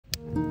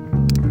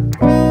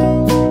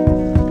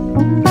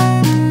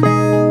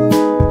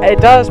it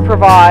does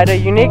provide a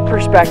unique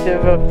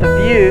perspective of the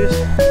views.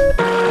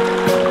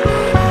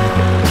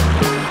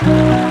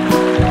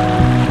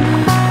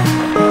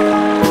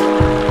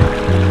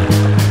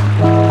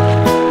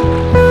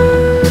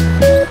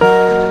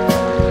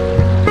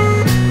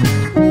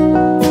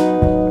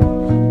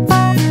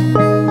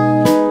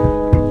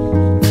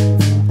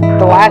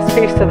 The last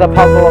piece to the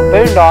puzzle of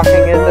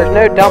boondocking is there's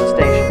no dump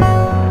station.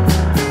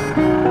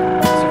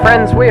 So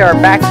friends, we are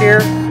back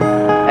here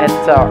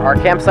at our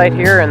campsite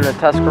here in the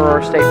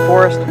Tuscarora State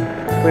Forest.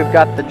 We've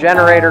got the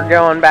generator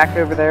going back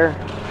over there.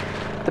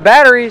 The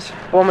batteries,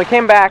 when we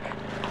came back,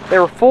 they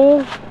were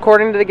full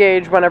according to the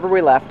gauge whenever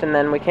we left, and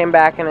then we came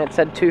back and it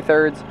said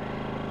 2/3.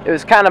 It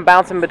was kind of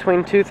bouncing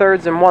between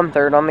 2/3 and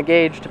 1/3 on the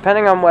gauge,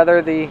 depending on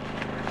whether the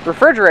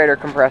refrigerator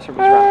compressor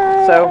was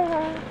running.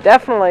 So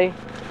definitely,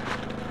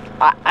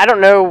 I don't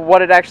know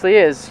what it actually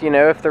is. You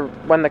know, if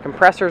when the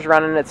compressor's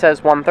running it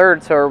says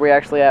 1/3, so are we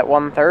actually at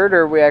 1/3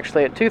 or are we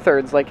actually at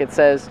 2/3 like it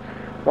says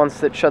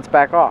once it shuts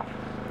back off?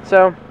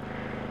 So,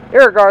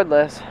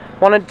 irregardless,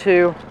 wanted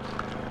to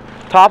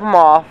top them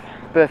off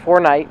before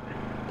night.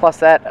 Plus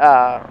that,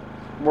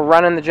 we're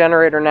running the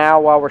generator now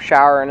while we're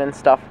showering and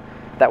stuff.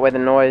 That way the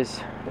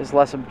noise is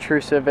less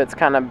obtrusive. It's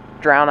kind of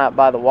drowned out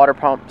by the water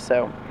pump,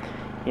 so,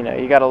 you know,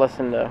 you got to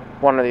listen to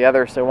one or the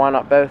other, so why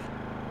not both?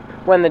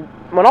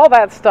 When all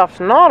that stuff's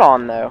not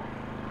on, though,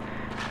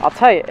 I'll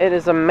tell you, it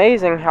is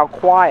amazing how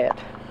quiet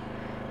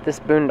this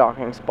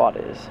boondocking spot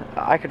is.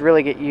 I could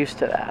really get used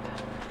to that.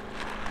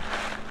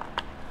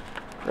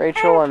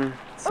 Rachel and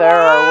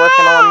Sarah are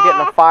working on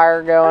getting a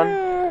fire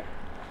going.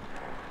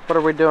 What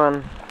are we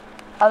doing?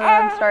 Other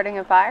than starting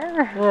a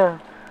fire? Yeah.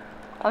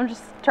 I'm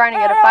just trying to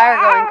get a fire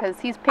going because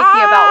he's picky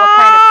about what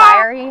kind of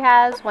fire he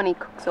has when he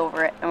cooks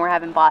over it. And we're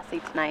having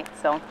bossy tonight,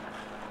 so. Oops.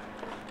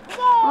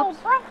 I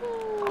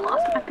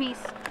lost my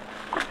piece.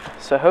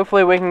 So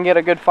hopefully we can get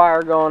a good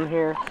fire going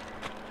here.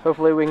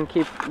 Hopefully we can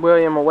keep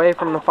William away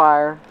from the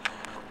fire.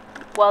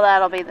 Well,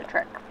 that'll be the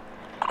trick.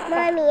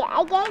 Mommy,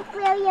 I gave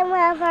William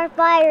one of our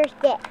fire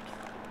sticks.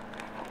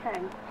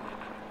 Okay.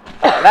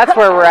 That's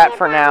where we're at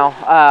for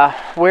now.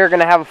 We're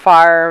going to have a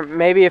fire.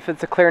 Maybe if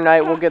it's a clear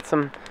night, we'll get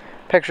some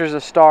pictures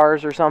of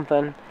stars or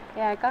something.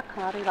 Yeah, it got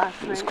cloudy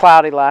last night. It was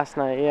cloudy last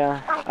night,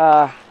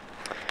 yeah.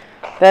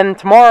 Then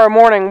tomorrow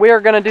morning, we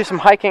are going to do some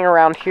hiking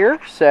around here.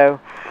 So,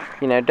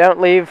 you know, don't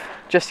leave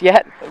just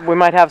yet. We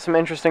might have some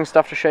interesting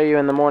stuff to show you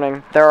in the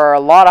morning. There are a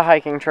lot of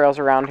hiking trails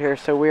around here,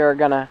 so we are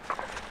going to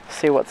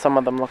see what some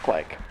of them look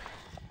like.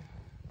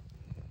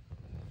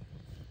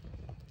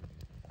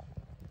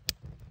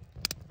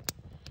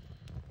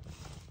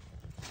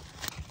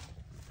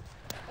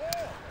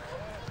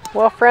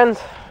 Well, friends,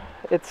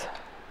 it's,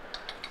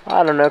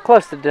 I don't know,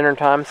 close to dinner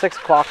time, 6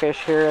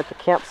 o'clock-ish here at the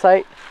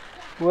campsite.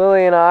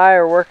 Willie and I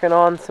are working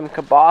on some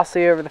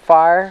kibasi over the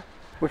fire.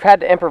 We've had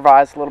to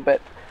improvise a little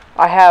bit.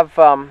 I have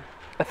a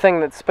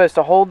thing that's supposed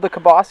to hold the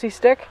kibasi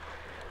stick,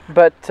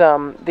 but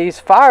these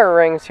fire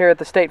rings here at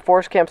the State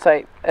Forest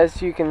campsite,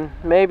 as you can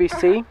maybe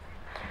see,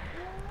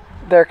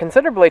 they're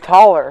considerably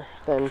taller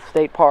than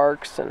state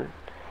parks and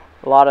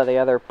a lot of the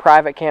other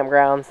private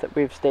campgrounds that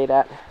we've stayed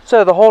at.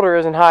 So the holder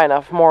isn't high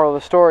enough, moral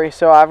of the story,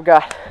 so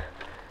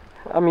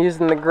I'm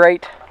using the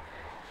grate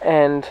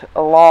and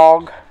a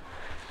log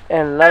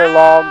and another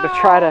log to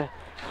try to,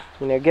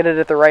 you know, get it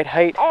at the right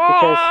height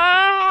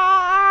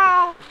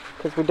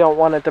because we don't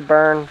want it to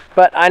burn.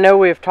 But I know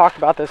we've talked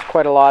about this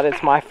quite a lot.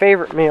 It's my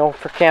favorite meal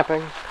for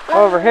camping.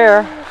 Over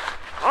here,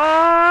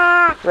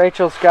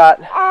 Rachel's got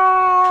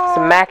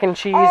some mac and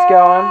cheese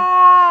going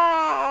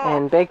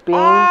and baked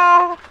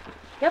beans.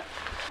 Yep.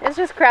 It's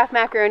just Kraft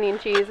macaroni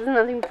and cheese. It's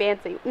nothing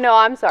fancy. No,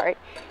 I'm sorry.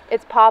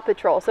 It's Paw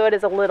Patrol, so it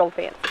is a little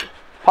fancy.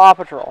 Paw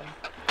Patrol.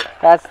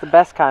 That's the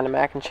best kind of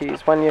mac and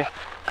cheese. When you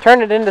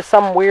turn it into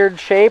some weird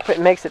shape, it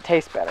makes it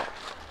taste better.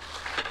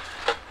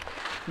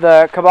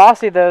 The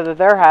kibasi, though, that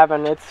they're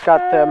having, it's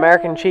got the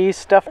American cheese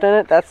stuffed in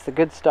it. That's the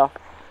good stuff.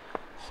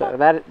 So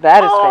that is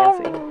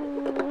fancy.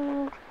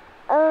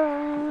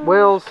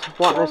 Will's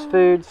wanting his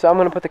food, so I'm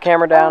going to put the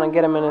camera down and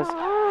get him in his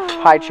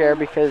high chair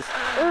because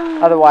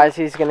otherwise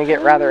he's going to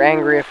get rather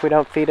angry if we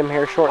don't feed him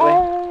here shortly.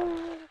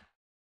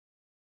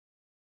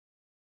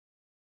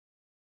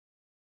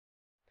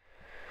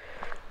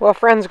 Well,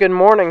 friends, good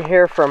morning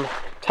here from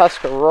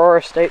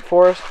Tuscarora State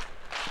Forest.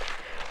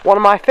 One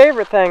of my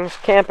favorite things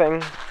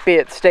camping, be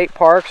it state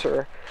parks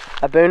or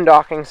a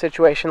boondocking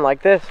situation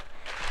like this,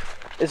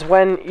 is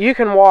when you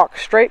can walk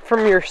straight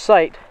from your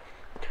site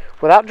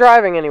without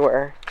driving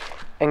anywhere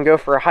and go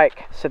for a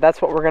hike. So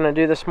that's what we're going to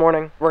do this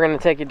morning. We're going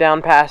to take you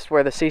down past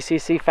where the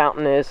CCC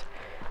fountain is,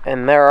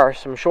 and there are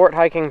some short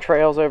hiking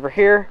trails over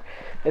here.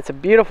 It's a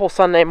beautiful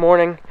Sunday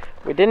morning.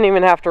 We didn't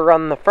even have to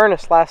run the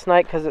furnace last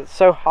night because it's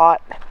so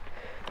hot.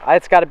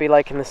 It's got to be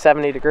like in the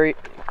 70 degree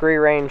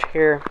range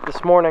here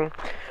this morning,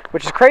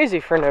 which is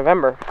crazy for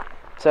November.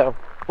 So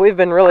we've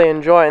been really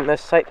enjoying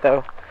this site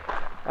though.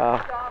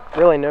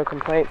 Really no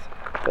complaints.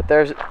 But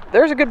there's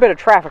a good bit of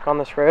traffic on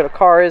this road. A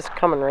car is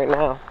coming right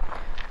now.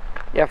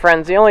 Yeah,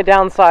 friends, the only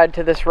downside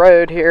to this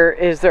road here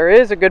is there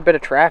is a good bit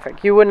of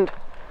traffic. You wouldn't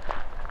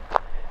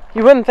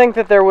You wouldn't think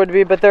that there would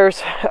be, but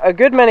there's a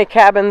good many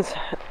cabins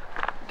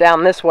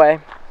down this way.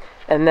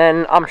 And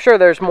then I'm sure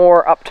there's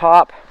more up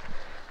top.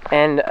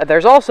 And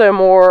there's also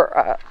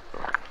more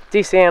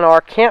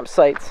DCNR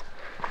campsites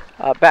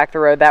back the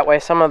road that way.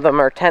 Some of them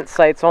are tent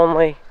sites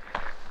only.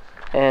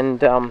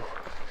 And I'm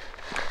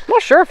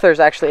not sure if there's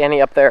actually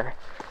any up there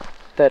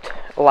that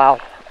allow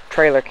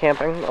trailer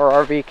camping or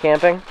RV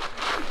camping.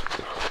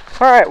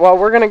 Alright, well,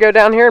 we're going to go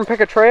down here and pick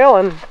a trail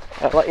and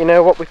let you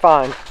know what we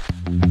find.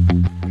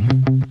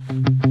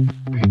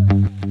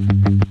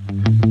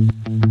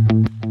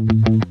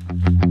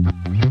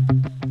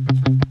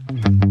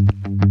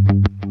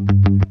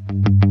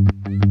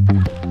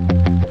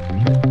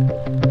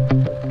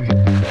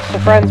 So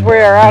friends, we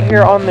are out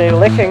here on the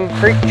Licking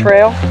Creek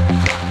Trail.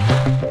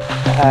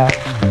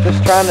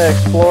 Just trying to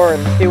explore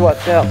and see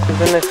what else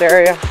is in this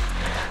area.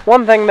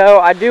 One thing though,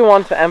 I do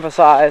want to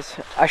emphasize,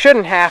 I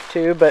shouldn't have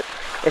to, but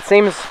it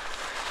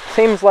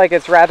seems like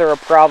it's rather a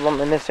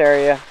problem in this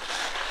area.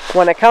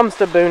 When it comes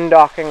to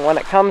boondocking, when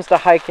it comes to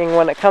hiking,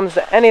 when it comes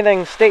to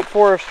anything state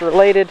forest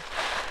related,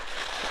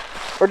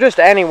 or just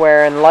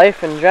anywhere in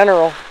life in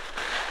general,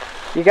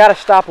 you gotta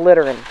stop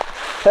littering.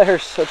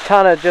 There's a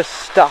ton of just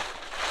stuff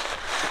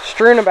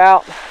strewn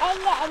about.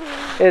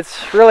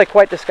 It's really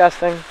quite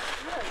disgusting.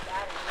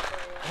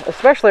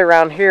 Especially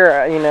around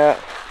here, you know,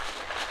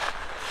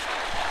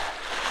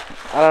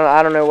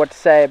 I don't know what to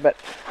say, but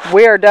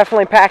we are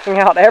definitely packing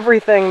out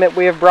everything that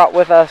we have brought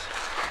with us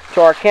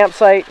to our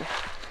campsite,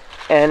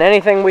 and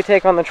anything we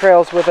take on the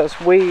trails with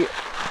us, we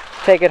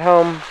take it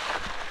home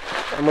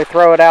and we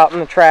throw it out in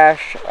the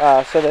trash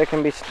so that it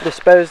can be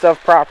disposed of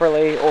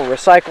properly or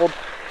recycled.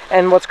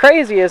 And what's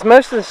crazy is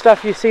most of the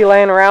stuff you see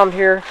laying around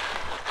here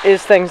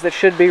is things that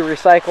should be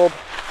recycled.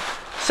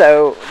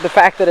 So the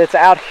fact that it's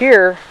out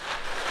here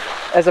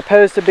as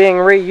opposed to being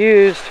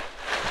reused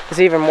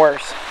is even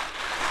worse.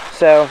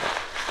 So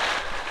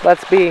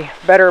let's be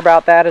better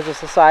about that as a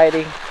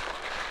society.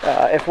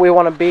 If we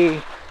want to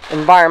be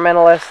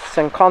environmentalists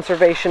and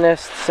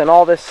conservationists and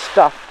all this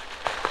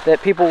stuff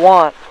that people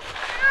want,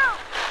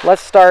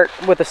 let's start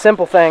with the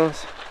simple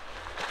things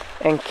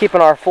and keeping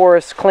our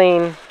forests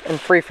clean and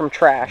free from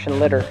trash and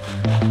litter.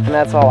 And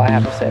that's all I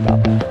have to say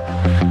about that.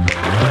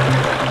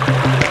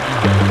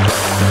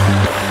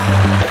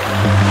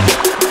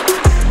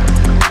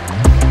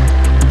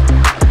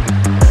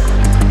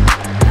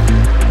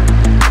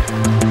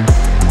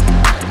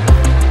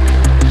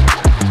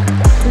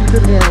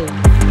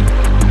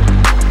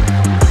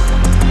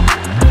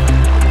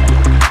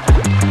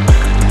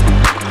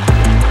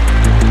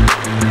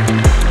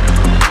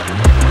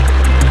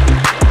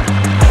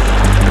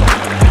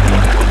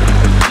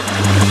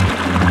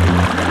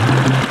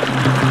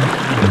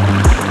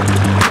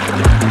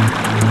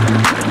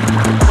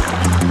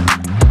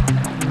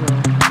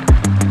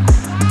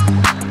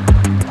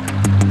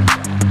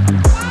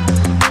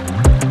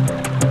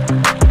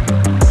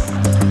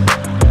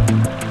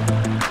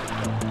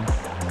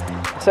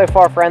 So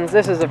far, friends,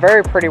 this is a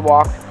very pretty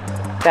walk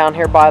down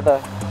here by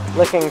the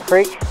Licking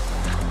Creek,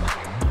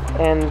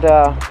 and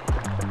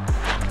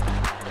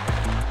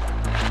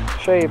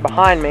show you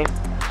behind me.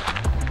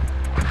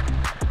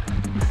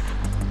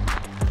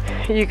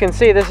 You can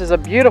see this is a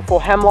beautiful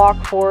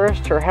hemlock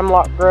forest or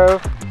hemlock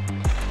grove,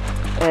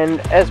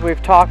 and as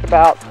we've talked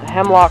about,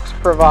 hemlocks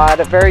provide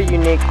a very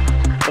unique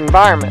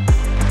environment.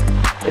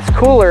 It's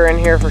cooler in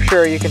here for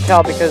sure, you can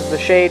tell because of the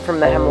shade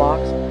from the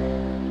hemlocks.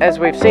 As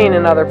we've seen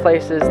in other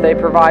places, they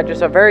provide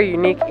just a very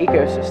unique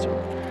ecosystem.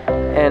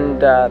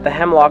 And the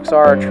hemlocks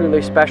are a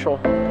truly special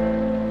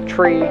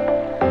tree,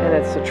 and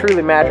it's a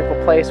truly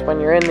magical place when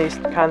you're in these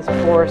kinds of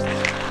forests.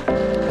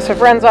 So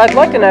friends, I'd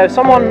like to know,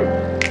 someone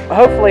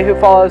hopefully who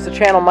follows the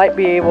channel might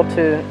be able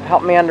to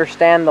help me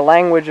understand the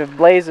language of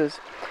blazes.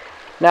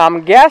 Now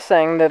I'm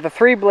guessing that the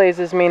 3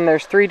 blazes mean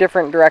there's 3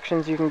 different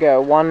directions you can go.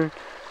 One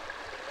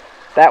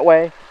that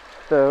way,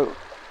 the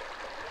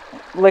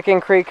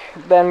Licking Creek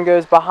then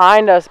goes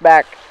behind us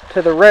back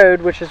to the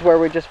road, which is where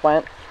we just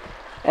went,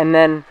 and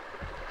then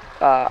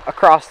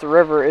across the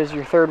river is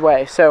your 3rd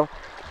way. So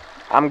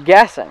I'm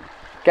guessing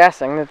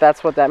that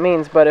that's what that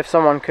means, but if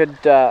someone could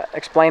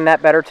explain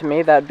that better to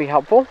me, that'd be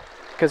helpful,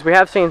 because we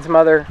have seen some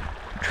other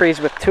trees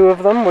with 2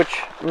 of them, which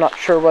I'm not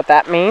sure what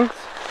that means.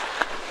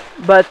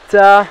 But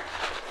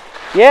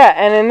yeah,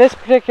 and in this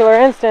particular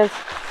instance,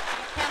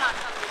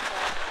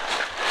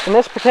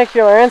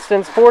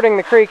 fording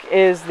the creek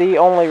is the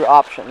only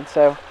option.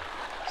 So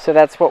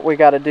that's what we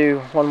got to do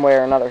one way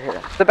or another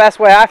here. It's the best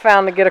way I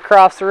found to get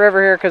across the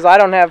river here, because I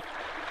don't have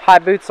high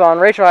boots on.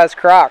 Rachel has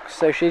Crocs,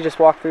 so she just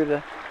walked through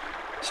the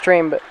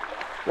stream, but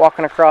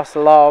walking across the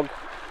log.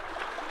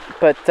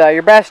 But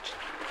your best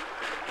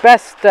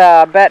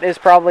bet is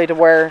probably to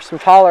wear some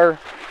taller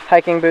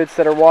hiking boots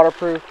that are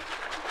waterproof,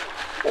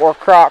 or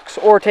Crocs,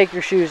 or take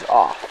your shoes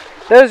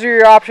off. Those are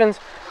your options.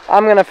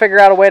 I'm going to figure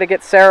out a way to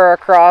get Sarah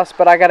across,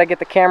 but I got to get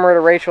the camera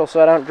to Rachel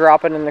so I don't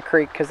drop it in the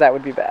creek, because that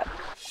would be bad.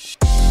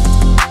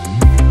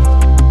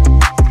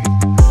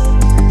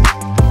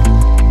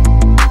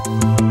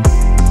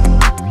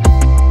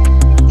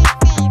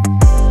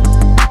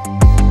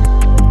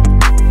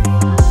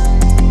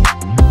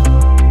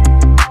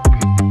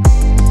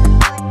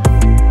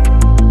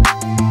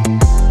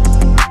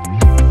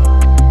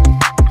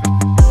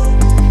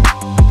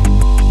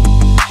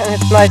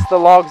 It's nice the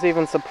logs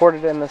even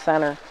supported in the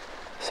center.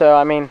 So,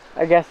 I mean,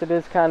 I guess it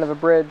is kind of a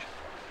bridge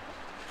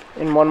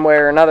in one way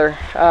or another.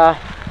 I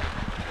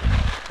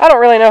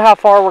don't really know how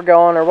far we're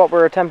going or what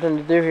we're attempting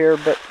to do here,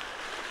 but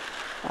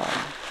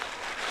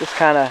just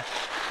kind of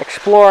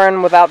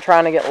exploring without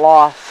trying to get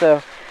lost.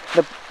 So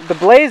the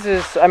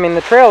blazes, I mean,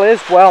 the trail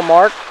is well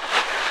marked,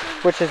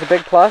 which is a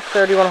big plus.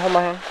 Sarah, do you want to hold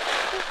my hand?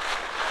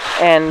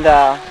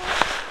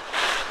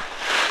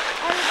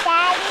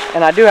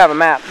 And I do have a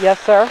map. Yes,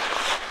 sir?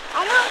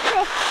 I don't take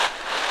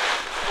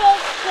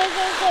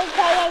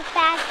us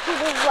back to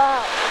the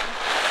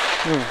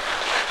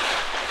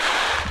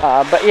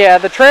road. But yeah,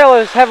 the trail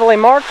is heavily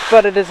marked,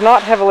 but it is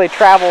not heavily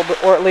traveled,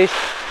 or at least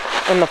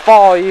in the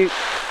fall you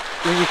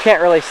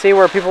can't really see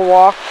where people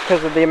walk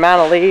because of the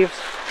amount of leaves.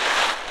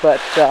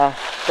 But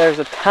there's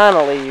a ton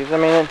of leaves. I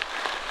mean,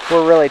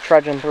 we're really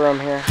trudging through them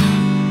here.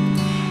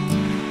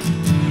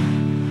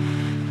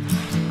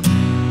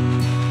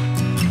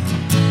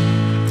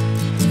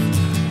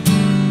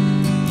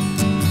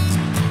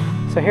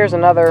 So here's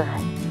another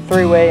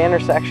three-way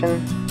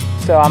intersection.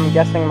 So I'm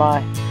guessing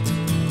my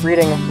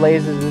reading of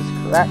blazes is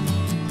correct.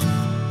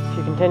 If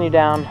you continue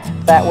down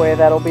that way,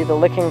 that'll be the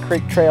Licking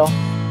Creek Trail.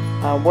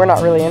 We're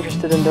not really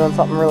interested in doing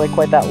something really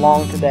quite that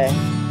long today.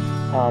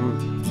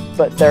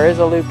 But there is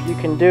a loop you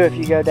can do if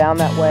you go down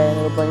that way, and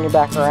it'll bring you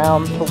back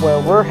around to where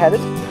we're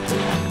headed.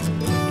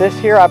 This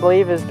here, I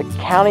believe, is the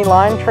County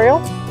Line Trail.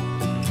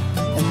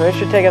 And so it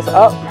should take us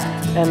up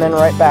and then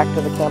right back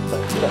to the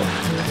campsite. So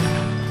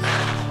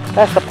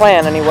that's the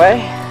plan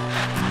anyway.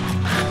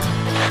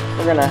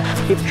 We're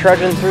gonna keep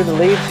trudging through the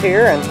leaves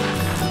here and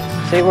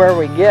see where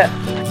we get.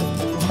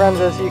 Friends,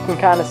 as you can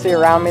kind of see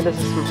around me, this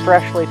is some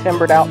freshly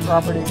timbered out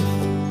property,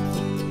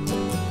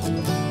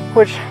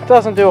 which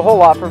doesn't do a whole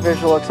lot for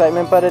visual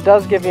excitement, but it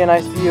does give you a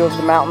nice view of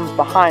the mountains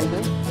behind me.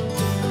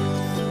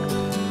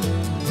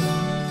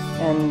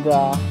 And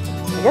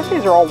I guess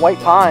these are all white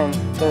pines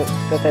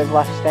that they've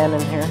left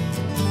standing here.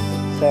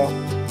 So,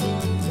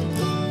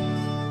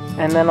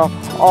 and then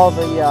all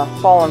the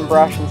fallen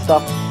brush and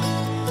stuff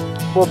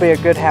will be a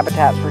good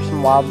habitat for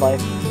some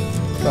wildlife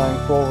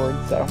going forward.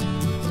 So,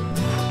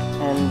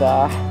 and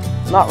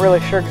not really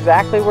sure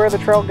exactly where the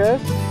trail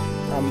goes,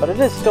 but it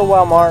is still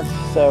well marked,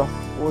 so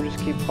we'll just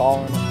keep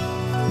following it.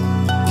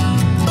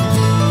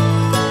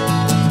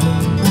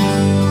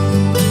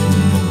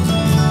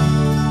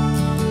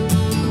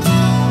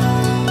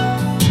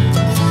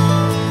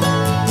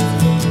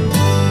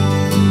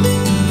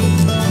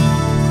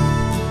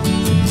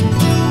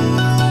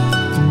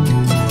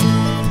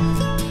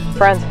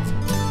 Friends,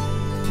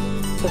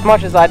 as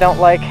much as I don't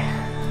like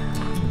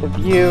the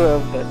view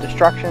of the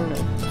destruction of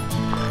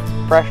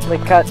freshly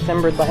cut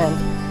timbered land,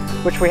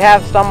 which we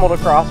have stumbled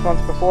across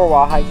once before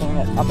while hiking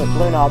up at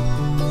Blue Knob,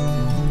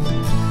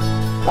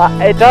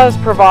 it does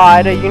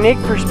provide a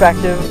unique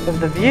perspective of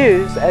the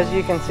views, as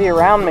you can see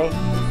around me,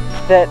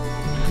 that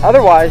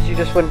otherwise you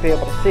just wouldn't be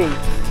able to see.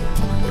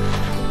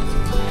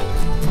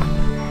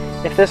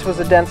 If this was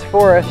a dense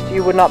forest,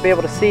 you would not be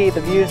able to see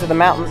the views of the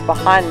mountains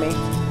behind me,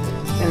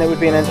 and it would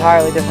be an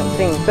entirely different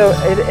scene. So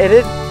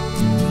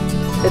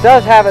it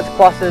does have its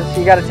pluses.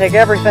 You got to take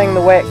everything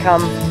the way it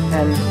comes,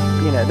 and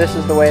you know, this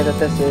is the way that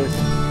this is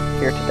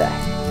here today.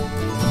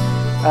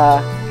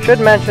 Should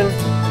mention,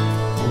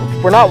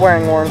 we're not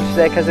wearing orange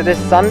today because it is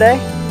Sunday,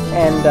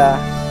 and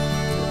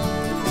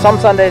some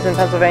Sundays in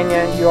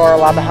Pennsylvania you are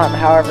allowed to hunt.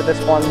 However,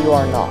 this one you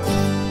are not.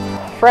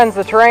 Friends,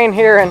 the terrain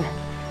here in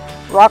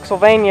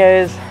Roxylvania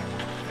is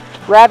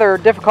rather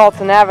difficult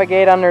to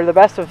navigate under the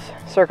best of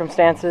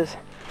circumstances.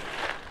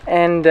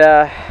 And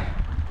the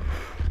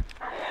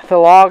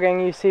logging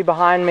you see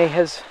behind me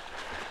has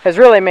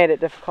really made it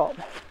difficult.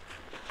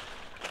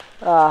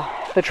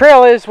 The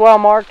trail is well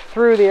marked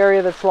through the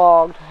area that's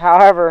logged.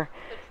 However,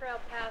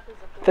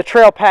 the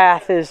trail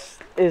path is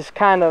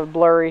kind of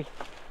blurry.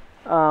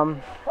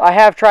 I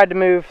have tried to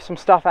move some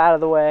stuff out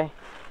of the way,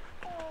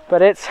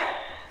 but it's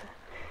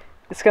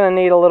going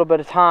to need a little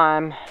bit of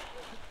time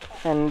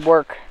and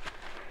work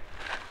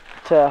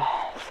to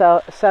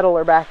settle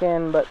her back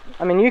in. But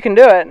I mean, you can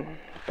do it.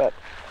 But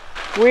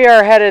we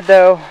are headed,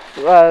 though,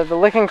 the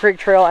Licking Creek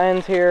Trail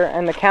ends here,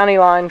 and the County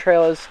Line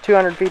Trail is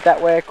 200 feet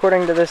that way,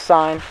 according to this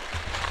sign.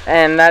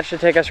 And that should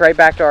take us right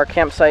back to our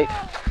campsite.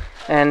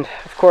 And,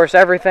 of course,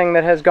 everything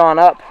that has gone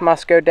up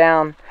must go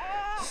down,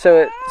 so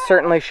it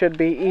certainly should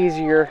be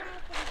easier,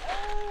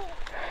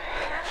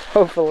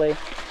 hopefully,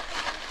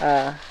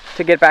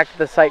 to get back to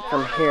the site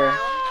from here.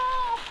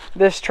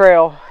 This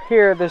trail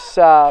here, this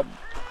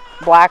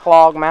Black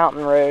Log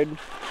Mountain Road,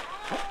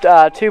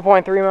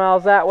 2.3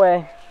 miles that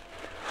way,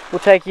 will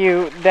take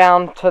you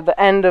down to the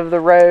end of the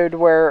road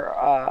where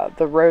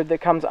the road that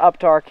comes up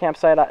to our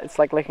campsite, it's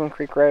like Licking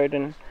Creek Road,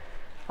 and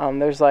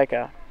there's like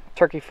a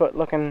turkey foot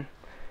looking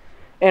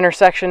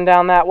intersection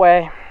down that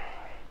way.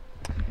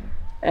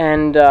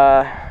 And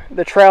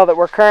the trail that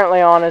we're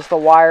currently on is the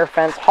Wire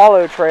Fence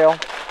Hollow Trail.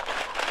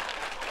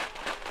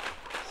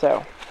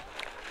 So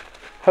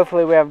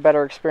hopefully we have a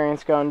better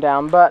experience going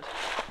down. But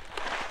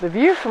the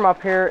view from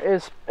up here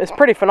is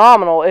pretty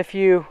phenomenal if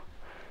you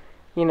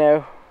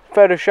know,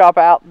 Photoshop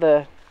out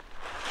the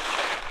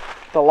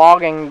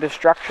logging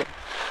destruction.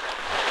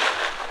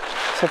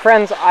 So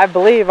friends, I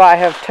believe I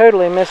have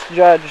totally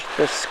misjudged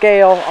the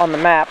scale on the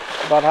map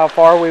about how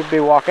far we'd be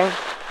walking.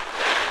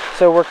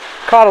 So we're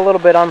caught a little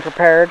bit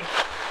unprepared.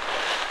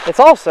 It's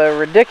also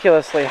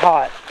ridiculously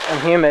hot and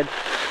humid.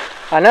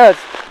 I know it's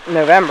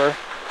November,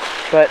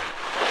 but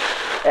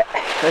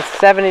it's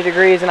 70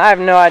 degrees and I have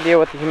no idea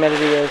what the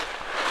humidity is.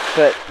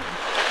 But,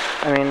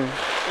 I mean,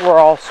 we're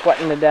all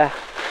sweating to death.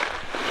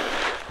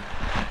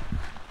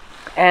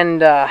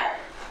 And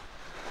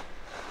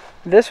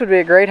this would be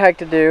a great hike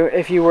to do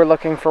if you were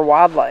looking for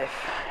wildlife.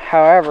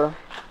 However,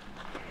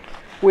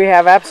 we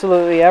have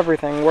absolutely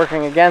everything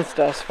working against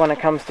us when it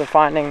comes to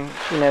finding,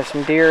 you know,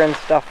 some deer and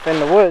stuff in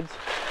the woods.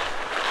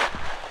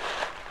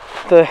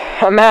 The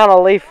amount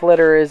of leaf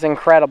litter is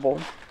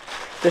incredible.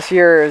 This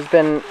year has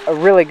been a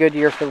really good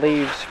year for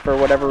leaves for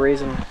whatever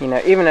reason. You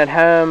know, even at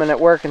home and at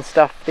work and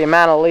stuff, the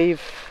amount of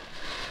leaf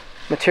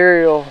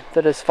material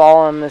that has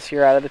fallen this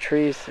year out of the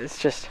trees,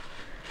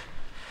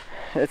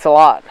 it's a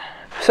lot.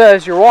 So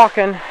as you're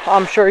walking,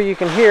 I'm sure you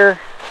can hear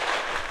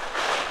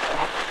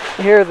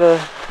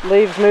the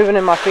leaves moving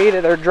in my feet.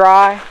 They're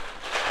dry,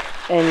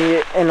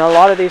 and in a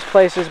lot of these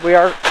places we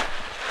are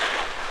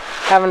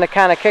having to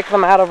kind of kick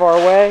them out of our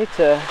way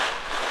to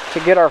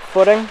get our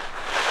footing.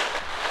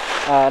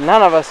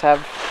 None of us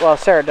have, well,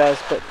 Sarah does,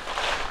 but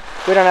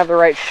we don't have the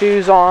right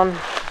shoes on.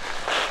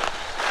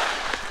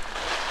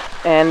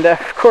 And of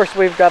course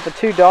we've got the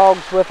 2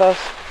 dogs with us,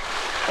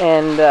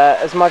 and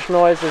as much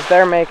noise as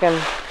they're making,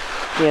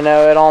 you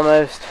know, it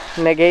almost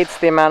negates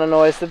the amount of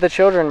noise that the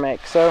children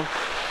make. So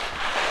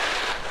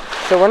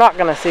we're not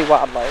going to see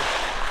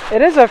wildlife.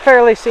 It is a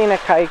fairly scenic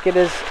hike. It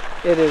is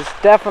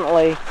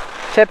definitely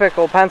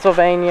typical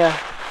Pennsylvania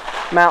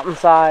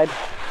mountainside.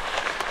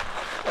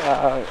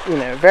 You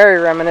know, very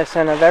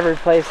reminiscent of every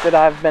place that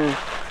I've been,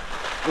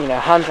 you know,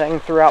 hunting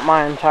throughout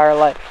my entire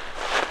life,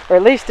 or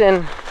at least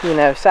in, you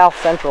know, south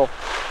central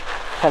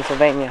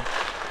Pennsylvania.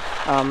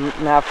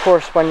 Now, of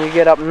course, when you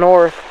get up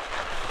north,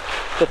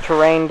 the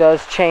terrain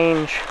does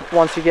change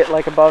once you get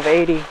like above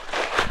 80,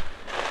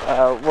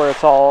 where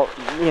it's all,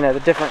 you know, the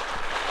different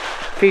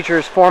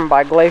features formed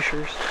by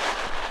glaciers.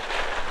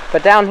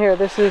 But down here,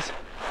 this is,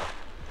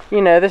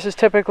 you know, this is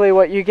typically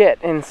what you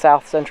get in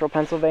south central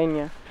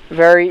Pennsylvania.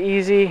 Very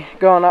easy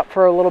going up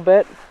for a little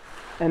bit,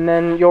 and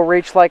then you'll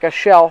reach like a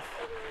shelf,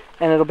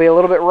 and it'll be a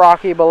little bit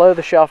rocky below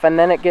the shelf, and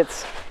then it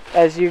gets,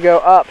 as you go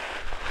up,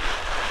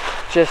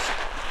 just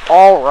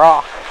all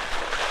rock,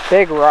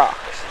 big rocks.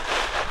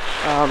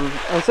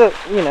 And so,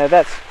 you know,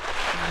 that's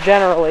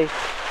generally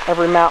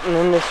every mountain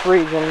in this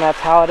region, that's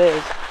how it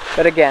is.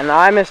 But again,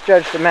 I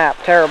misjudged the map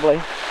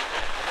terribly.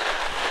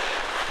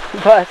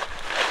 But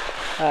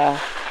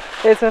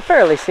it's a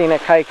fairly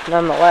scenic hike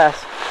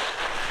nonetheless.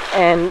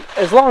 And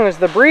as long as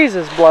the breeze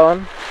is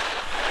blowing,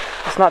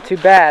 it's not too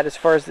bad as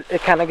far as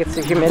it kind of gets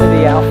the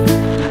humidity out.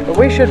 But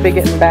we should be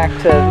getting back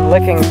to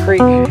Licking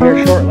Creek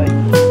here shortly.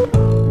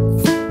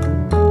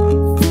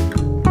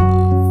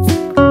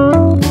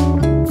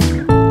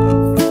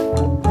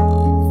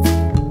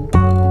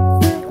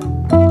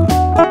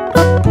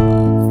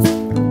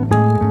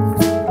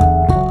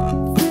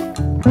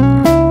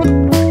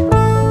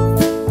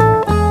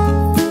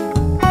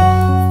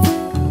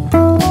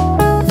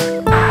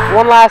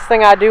 One last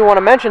thing I do want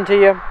to mention to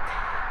you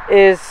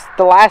is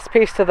the last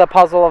piece to the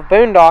puzzle of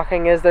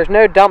boondocking is there's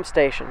no dump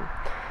station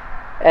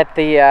at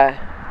the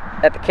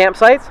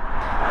campsites.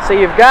 So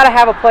you've got to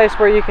have a place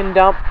where you can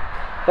dump.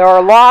 There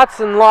are lots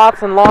and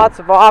lots and lots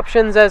of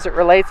options as it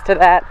relates to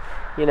that.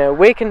 You know,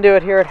 we can do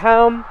it here at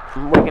home.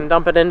 We can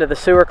dump it into the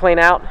sewer clean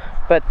out.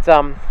 But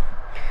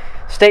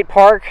state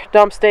park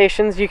dump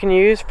stations you can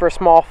use for a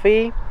small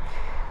fee.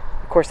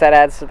 Of course, that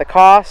adds to the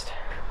cost.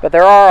 But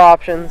there are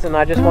options, and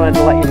I just wanted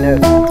to let you know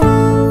that.